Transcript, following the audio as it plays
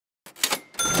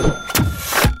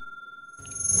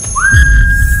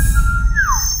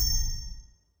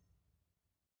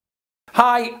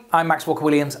Hi, I'm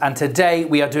Walker&Williams, and today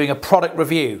we are doing a product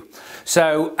review.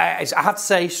 So I have to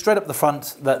say straight up the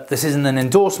front that this isn't an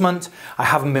endorsement. I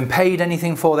haven't been paid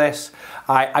anything for this.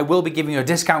 I will be giving you a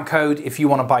discount code if you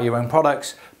want to buy your own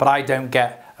products, but I don't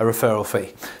get a referral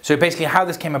fee. So basically how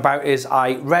this came about is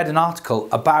I read an article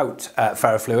about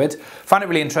Ferrofluid, found it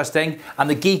really interesting, and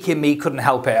the geek in me couldn't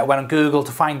help it. I went on Google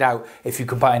to find out if you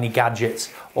could buy any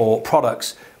gadgets or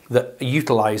products that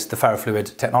utilised the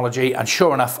Ferrofluid technology, and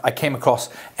sure enough I came across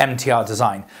MTR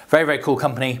Design. Very, very cool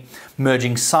company,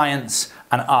 merging science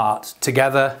and art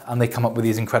together, and they come up with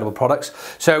these incredible products.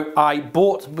 So I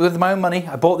bought, with my own money,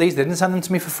 I bought these. They didn't send them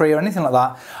to me for free or anything like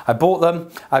that. I bought them.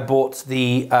 I bought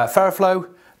the Ferroflow,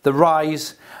 the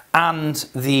Rise, and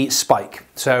the Spike.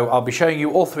 So I'll be showing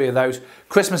you all three of those.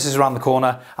 Christmas is around the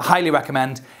corner. I highly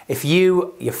recommend, if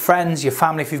you, your friends, your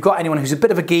family, if you've got anyone who's a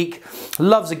bit of a geek,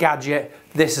 loves a gadget,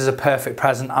 this is a perfect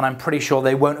present, and I'm pretty sure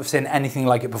they won't have seen anything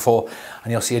like it before,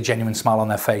 and you'll see a genuine smile on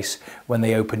their face when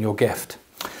they open your gift.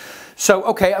 So,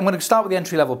 okay, I'm going to start with the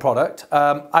entry-level product.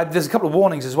 There's a couple of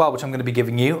warnings as well, which I'm going to be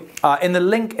giving you. In the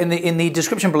link in the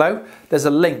description below, there's a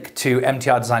link to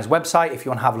MTR Design's website if you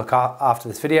want to have a look after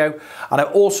this video. And I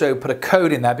also put a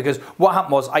code in there because what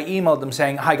happened was I emailed them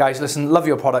saying, "Hi guys, listen, love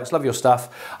your products, love your stuff.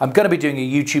 I'm going to be doing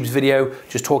a YouTube video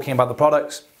just talking about the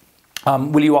products.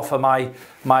 Will you offer my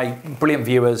brilliant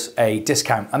viewers a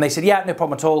discount?" And they said, "Yeah, no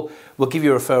problem at all. We'll give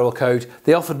you a referral code."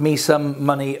 They offered me some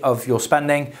money of your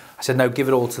spending. I said, "No, give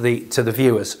it all to the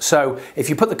viewers." So if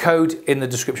you put the code in the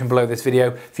description below this video,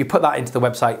 if you put that into the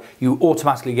website, you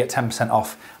automatically get 10%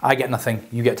 off. I get nothing,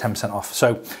 you get 10% off.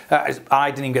 So I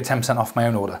didn't even get 10% off my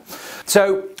own order.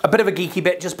 So a bit of a geeky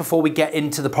bit just before we get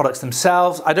into the products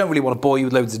themselves. I don't really want to bore you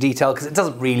with loads of detail because it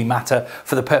doesn't really matter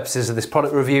for the purposes of this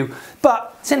product review,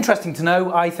 but it's interesting to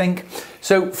know, I think.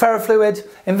 So Ferrofluid,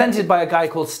 invented by a guy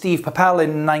called Steve Papell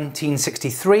in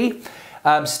 1963.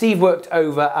 Steve worked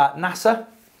over at NASA.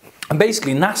 And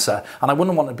basically NASA, and I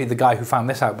wouldn't want to be the guy who found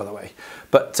this out, by the way,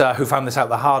 but who found this out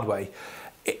the hard way.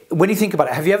 When you think about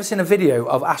it, have you ever seen a video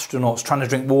of astronauts trying to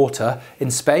drink water in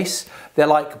space? They're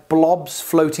like blobs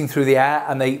floating through the air,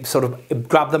 and they sort of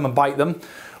grab them and bite them.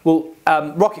 Well,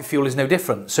 rocket fuel is no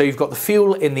different. So you've got the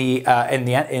fuel in the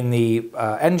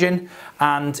engine,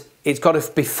 and it's got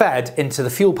to be fed into the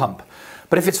fuel pump.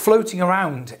 But if it's floating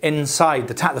around inside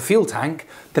the fuel tank,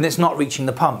 then it's not reaching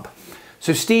the pump.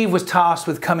 So Steve was tasked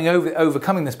with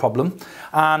overcoming this problem,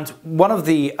 and one of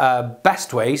the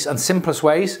best ways and simplest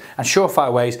ways and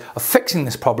surefire ways of fixing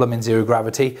this problem in zero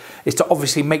gravity is to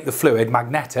obviously make the fluid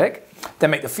magnetic, then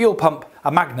make the fuel pump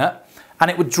a magnet, and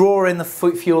it would draw in the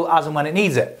fuel as and when it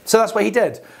needs it. So that's what he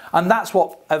did. And that's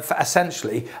what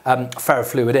essentially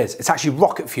Ferrofluid is. It's actually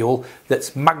rocket fuel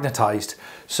that's magnetized.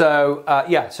 So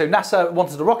yeah, so NASA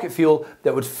wanted a rocket fuel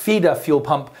that would feed a fuel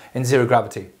pump in zero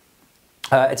gravity.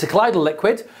 It's a colloidal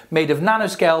liquid made of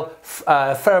nanoscale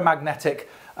ferromagnetic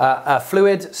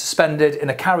fluid suspended in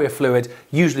a carrier fluid,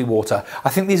 usually water. I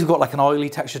think these have got like an oily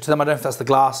texture to them. I don't know if that's the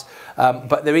glass,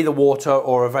 but they're either water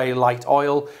or a very light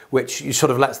oil, which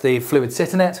sort of lets the fluid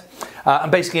sit in it.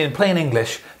 And basically, in plain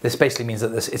English, this basically means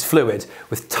that it's fluid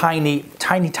with tiny,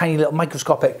 tiny, tiny little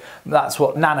microscopic. That's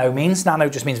what nano means. Nano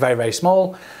just means very, very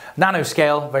small.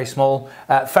 Nanoscale, very small,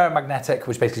 ferromagnetic,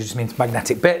 which basically just means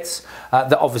magnetic bits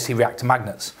that obviously react to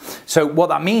magnets. So what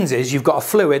that means is you've got a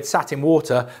fluid sat in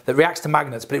water that reacts to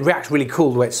magnets, but it reacts really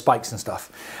cool the way it spikes and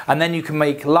stuff. And then you can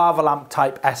make lava lamp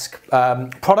type-esque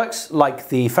products like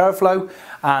the Ferroflow,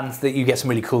 and that you get some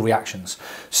really cool reactions.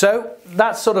 So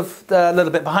that's sort of a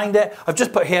little bit behind it. I've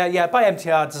just put here, yeah, by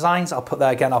MTR Designs. I'll put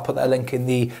that again, I'll put that link in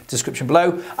the description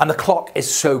below. And the clock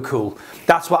is so cool.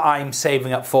 That's what I'm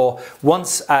saving up for.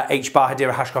 Once H-bar,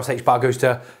 Hedera Hashcroft's H-bar goes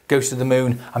to the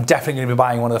moon, I'm definitely going to be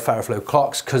buying one of the Ferroflow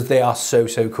clocks because they are so,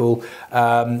 so cool.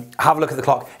 Have a look at the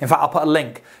clock. In fact, I'll put a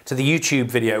link to the YouTube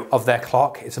video of their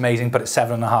clock. It's amazing, but it's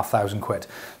 7,500 quid.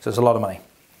 So it's a lot of money,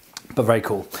 but very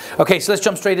cool. Okay, so let's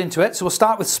jump straight into it. So we'll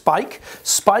start with Spike.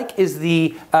 Spike is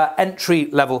the entry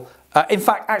level. In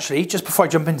fact, actually, just before I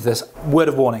jump into this, word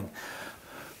of warning.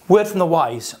 Word from the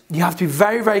wise, you have to be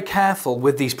very, very careful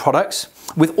with these products.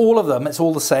 With all of them, it's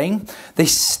all the same. They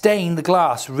stain the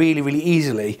glass really, really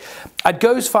easily. I'd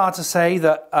go as far to say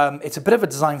that it's a bit of a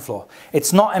design flaw.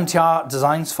 It's not MTR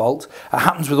Design's fault. It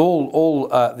happens with all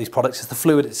these products. It's the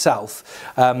fluid itself.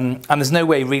 And there's no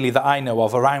way really that I know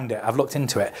of around it. I've looked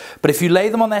into it. But if you lay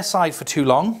them on their side for too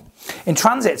long, in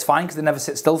transit it's fine because they never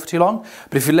sit still for too long,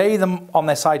 but if you lay them on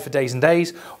their side for days and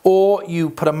days, or you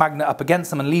put a magnet up against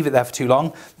them and leave it there for too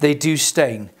long, they do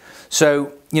stain.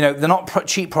 So, you know, they're not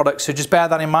cheap products, so just bear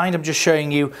that in mind. I'm just showing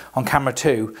you on camera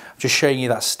 2, I'm just showing you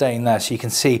that stain there so you can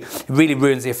see it really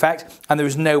ruins the effect, and there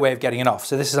is no way of getting it off.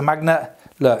 So this is a magnet,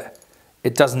 look,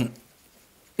 it doesn't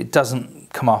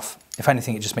come off. If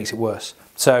anything, it just makes it worse.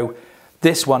 So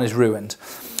this one is ruined.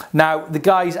 Now, the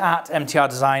guys at MTR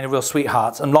Design are real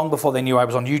sweethearts, and long before they knew I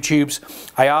was on YouTube's,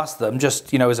 I asked them,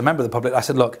 just, you know, as a member of the public, I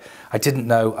said, look, I didn't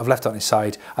know, I've left it on his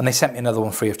side, and they sent me another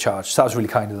one free of charge. So that was really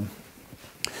kind of them.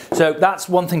 So that's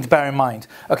one thing to bear in mind.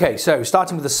 Okay, so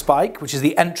starting with the Spike, which is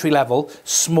the entry-level,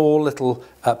 small little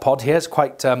pod here. It's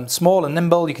quite small and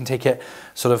nimble. You can take it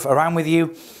sort of around with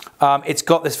you. It's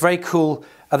got this very cool,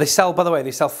 they sell, by the way,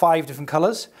 they sell 5 different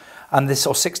colours, and this,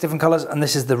 or 6 different colours, and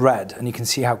this is the red, and you can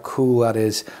see how cool that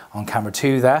is on camera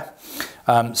 2 there.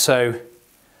 So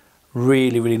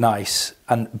really, really nice.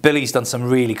 And Billy's done some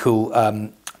really cool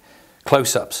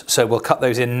close-ups, so we'll cut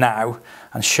those in now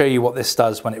and show you what this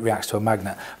does when it reacts to a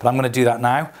magnet. But I'm going to do that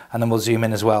now, and then we'll zoom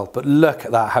in as well. But look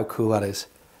at that, how cool that is.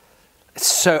 It's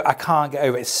so, I can't get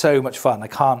over it. It's so much fun. I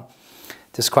can't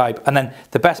describe. And then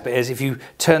the best bit is if you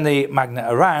turn the magnet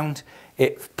around,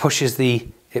 it pushes the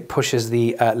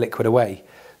liquid away.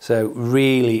 So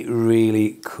really,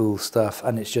 really cool stuff,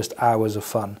 and it's just hours of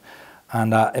fun.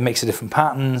 And it makes a different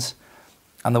patterns,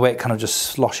 and the way it kind of just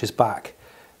sloshes back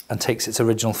and takes its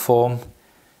original form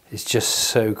is just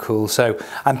so cool. So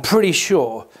I'm pretty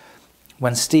sure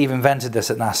when Steve invented this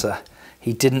at NASA,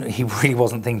 he really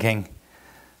wasn't thinking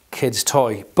kid's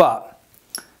toy. But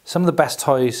some of the best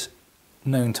toys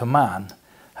known to man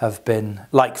have been,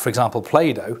 like for example,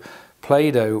 Play-Doh.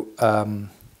 Play-Doh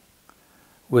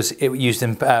was used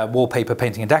in wallpaper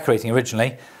painting and decorating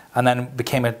originally, and then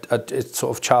became a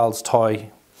sort of child's toy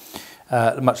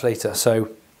much later. So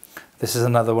this is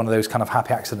another one of those kind of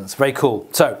happy accidents. Very cool.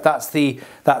 So that's the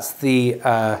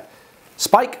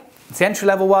Spike. It's the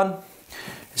entry-level one.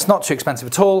 It's not too expensive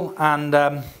at all,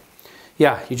 and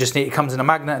yeah, you just need, it comes in a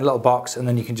magnet, in a little box, and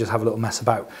then you can just have a little mess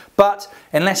about. But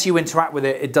unless you interact with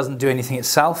it, it doesn't do anything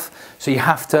itself. So you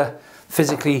have to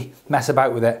physically mess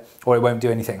about with it, or it won't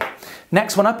do anything.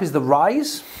 Next one up is the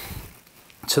Rise.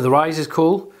 So the Rise is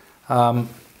cool.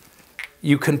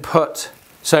 You can put,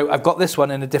 so I've got this one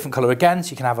in a different color again,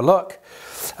 so you can have a look.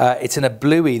 It's in a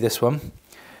bluey, this one.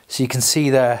 So you can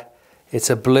see there, it's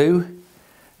a blue.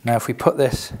 Now if we put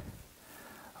this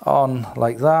on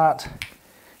like that,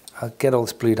 I'll get all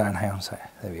this blue down here. So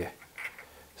there we go.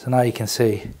 So now you can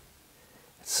see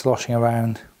it's sloshing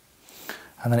around,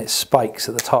 and then it spikes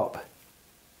at the top.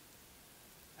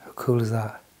 How cool is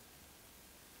that?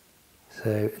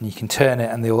 So, and you can turn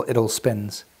it and it all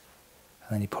spins,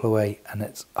 and then you pull away and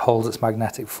it holds its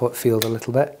magnetic field a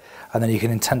little bit, and then you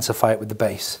can intensify it with the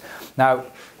base. Now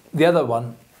the other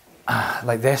one,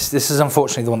 like this is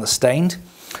unfortunately the one that's stained.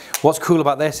 What's cool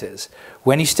about this is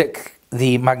when you stick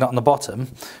the magnet on the bottom,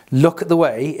 look at the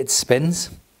way it spins.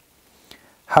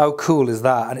 How cool is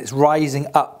that? And it's rising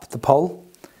up the pole,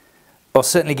 or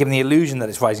certainly giving the illusion that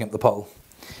it's rising up the pole.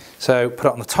 So put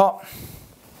it on the top,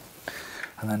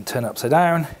 and then turn it upside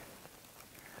down,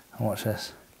 and watch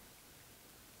this.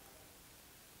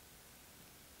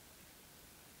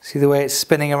 See the way it's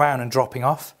spinning around and dropping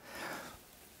off?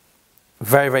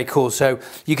 Very, very cool. So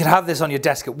you can have this on your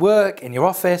desk at work, in your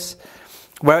office,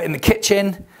 where in the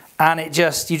kitchen, and it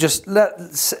just, you just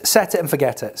set it and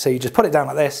forget it. So you just put it down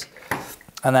like this,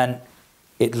 and then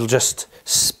it'll just,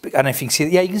 and if you can see,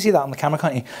 yeah, you can see that on the camera,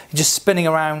 can't you? You're just spinning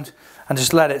around and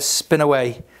just let it spin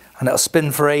away, and it'll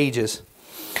spin for ages.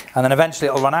 And then eventually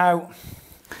it'll run out,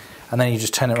 and then you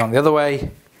just turn it around the other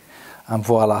way, and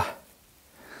voila.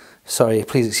 Sorry,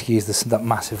 please excuse that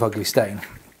massive ugly stain.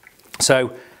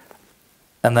 So,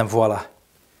 and then voila.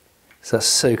 So that's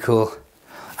so cool.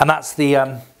 And that's the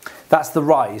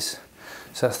Rise.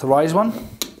 So that's the Rise one.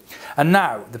 And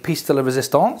now the piece de la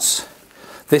resistance.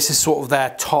 This is sort of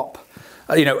their top,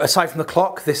 you know, aside from the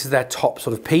clock, this is their top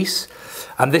sort of piece.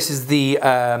 And this is the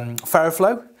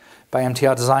Ferroflow by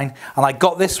MTR Design. And I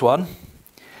got this one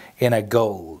in a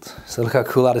gold. So look how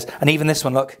cool that is. And even this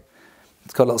one, look,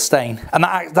 it's got a little stain. And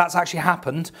that's actually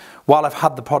happened while I've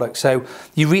had the product. So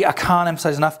I can't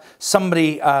emphasize enough.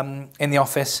 Somebody in the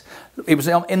office, it was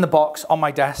in the box on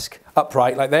my desk,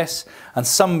 upright like this, and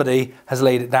somebody has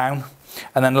laid it down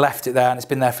and then left it there, and it's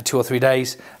been there for 2 or 3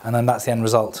 days, and then that's the end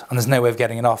result. And there's no way of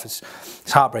getting it off. It's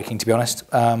heartbreaking, to be honest.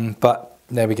 But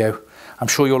there we go. I'm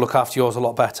sure you'll look after yours a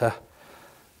lot better.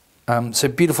 So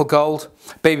beautiful gold.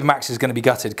 Baby Max is going to be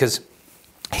gutted because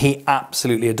he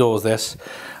absolutely adores this.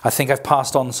 I think I've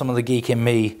passed on some of the geek in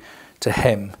me to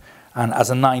him. And as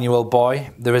a 9-year-old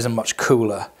boy, there isn't much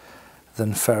cooler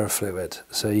than ferrofluid.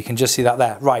 So you can just see that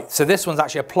there. Right, so this one's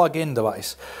actually a plug-in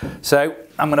device. So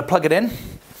I'm going to plug it in.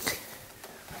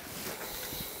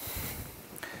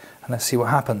 And let's see what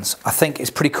happens. I think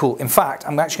it's pretty cool. In fact,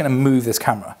 I'm actually going to move this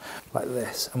camera like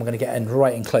this. And we're going to get in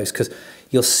right in close because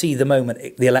you'll see the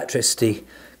moment the electricity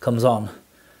comes on.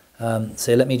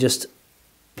 So let me just...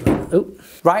 Oh.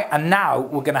 Right, and now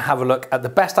we're going to have a look at the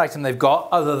best item they've got,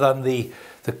 other than the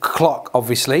clock,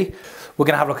 obviously. We're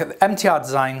going to have a look at the MTR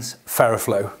Designs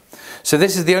Ferroflow. So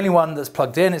this is the only one that's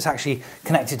plugged in. It's actually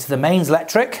connected to the mains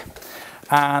electric.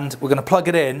 And we're going to plug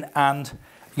it in and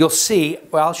you'll see,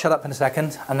 well, I'll shut up in a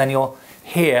second, and then you'll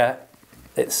hear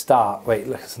it start. Wait,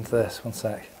 listen to this, one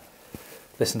sec.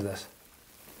 Listen to this.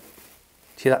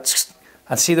 See that?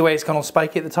 And see the way it's gone all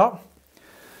spiky at the top?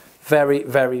 Very,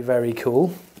 very, very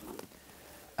cool.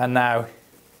 And now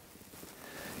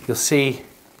you'll see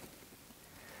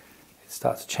it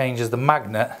starts to change as the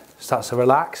magnet starts to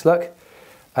relax, look,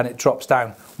 and it drops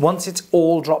down. Once it's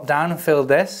all dropped down and filled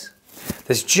this,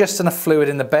 there's just enough fluid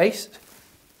in the base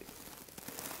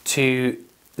to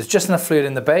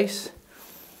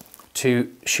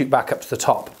shoot back up to the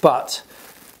top. But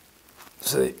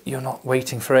so that you're not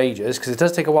waiting for ages, because it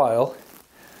does take a while,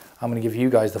 I'm going to give you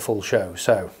guys the full show.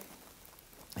 So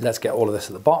let's get all of this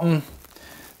at the bottom,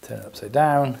 turn it upside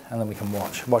down, and then we can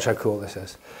watch how cool this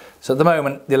is. So at the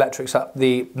moment the electric's up,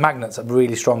 the magnet's up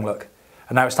really strong, look,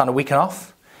 and now it's starting to weaken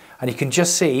off, and you can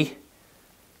just see,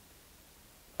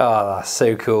 oh, that's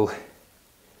so cool.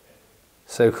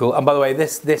 So cool. And by the way,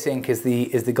 this ink is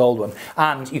the gold one,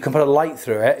 and you can put a light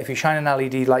through it. If you shine an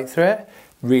LED light through it,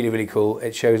 really, really cool.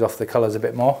 It shows off the colours a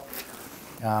bit more.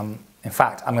 In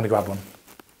fact, I'm going to grab one.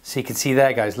 So you can see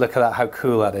there, guys, look at that, how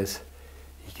cool that is.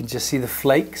 You can just see the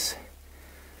flakes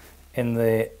in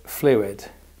the fluid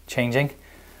changing.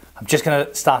 I'm just going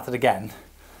to start it again.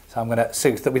 So I'm going to,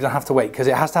 so that we don't have to wait, because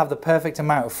it has to have the perfect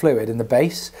amount of fluid in the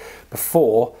base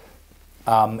before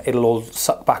it'll all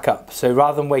suck back up. So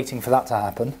rather than waiting for that to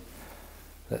happen,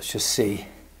 let's just see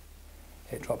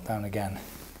it drop down again.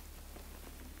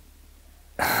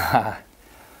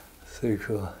 So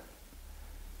cool.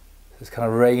 It's kind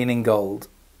of raining gold.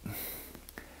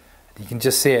 You can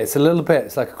just see it. It's a little bit,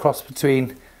 it's like a cross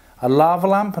between a lava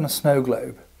lamp and a snow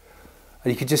globe.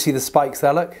 And you can just see the spikes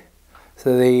there, look.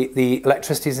 So the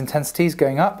electricity's intensity is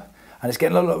going up, and it's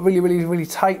getting a little really, really, really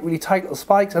tight little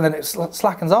spikes, and then it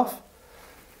slackens off.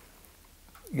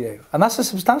 You know, and that's a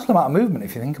substantial amount of movement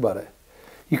if you think about it.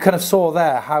 You kind of saw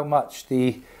there how much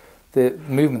the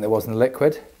movement there was in the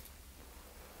liquid.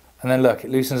 And then look,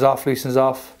 it loosens off,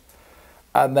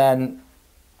 and then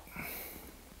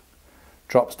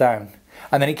drops down.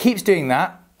 And then it keeps doing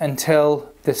that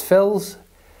until this fills,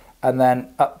 and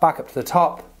then back up to the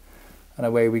top, and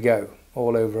away we go,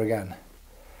 all over again.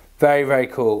 Very, very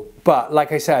cool. But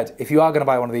like I said, if you are going to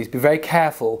buy one of these, be very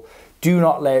careful. Do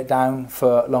not lay it down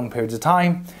for long periods of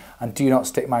time, and do not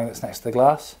stick magnets next to the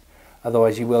glass.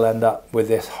 Otherwise you will end up with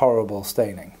this horrible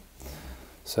staining.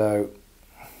 So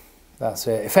that's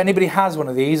it. If anybody has one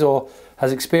of these or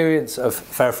has experience of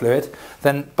ferrofluid,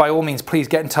 then by all means please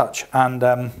get in touch and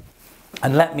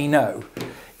let me know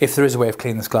if there is a way of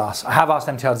cleaning this glass. I have asked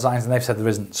MTR Designs and they've said there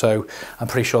isn't, so I'm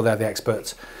pretty sure they're the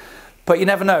experts. But you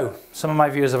never know. Some of my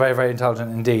viewers are very, very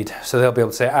intelligent indeed. So they'll be able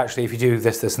to say, actually, if you do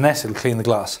this, this and this, it'll clean the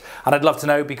glass. And I'd love to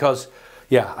know, because,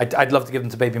 yeah, I'd love to give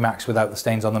them to Baby Max without the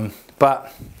stains on them.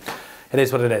 But it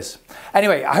is what it is.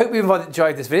 Anyway, I hope you've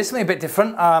enjoyed this video. It's something a bit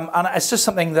different. And it's just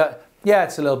something that, yeah,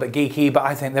 it's a little bit geeky, but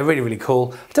I think they're really, really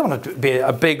cool. I don't want it to be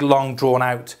a big, long,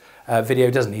 drawn-out video.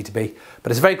 It doesn't need to be.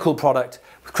 But it's a very cool product.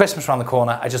 With Christmas around the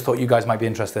corner, I just thought you guys might be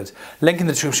interested. Link in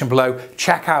the description below.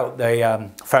 Check out the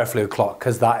Ferrofluid clock,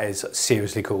 because that is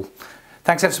seriously cool.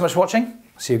 Thanks ever so much for watching.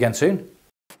 See you again soon.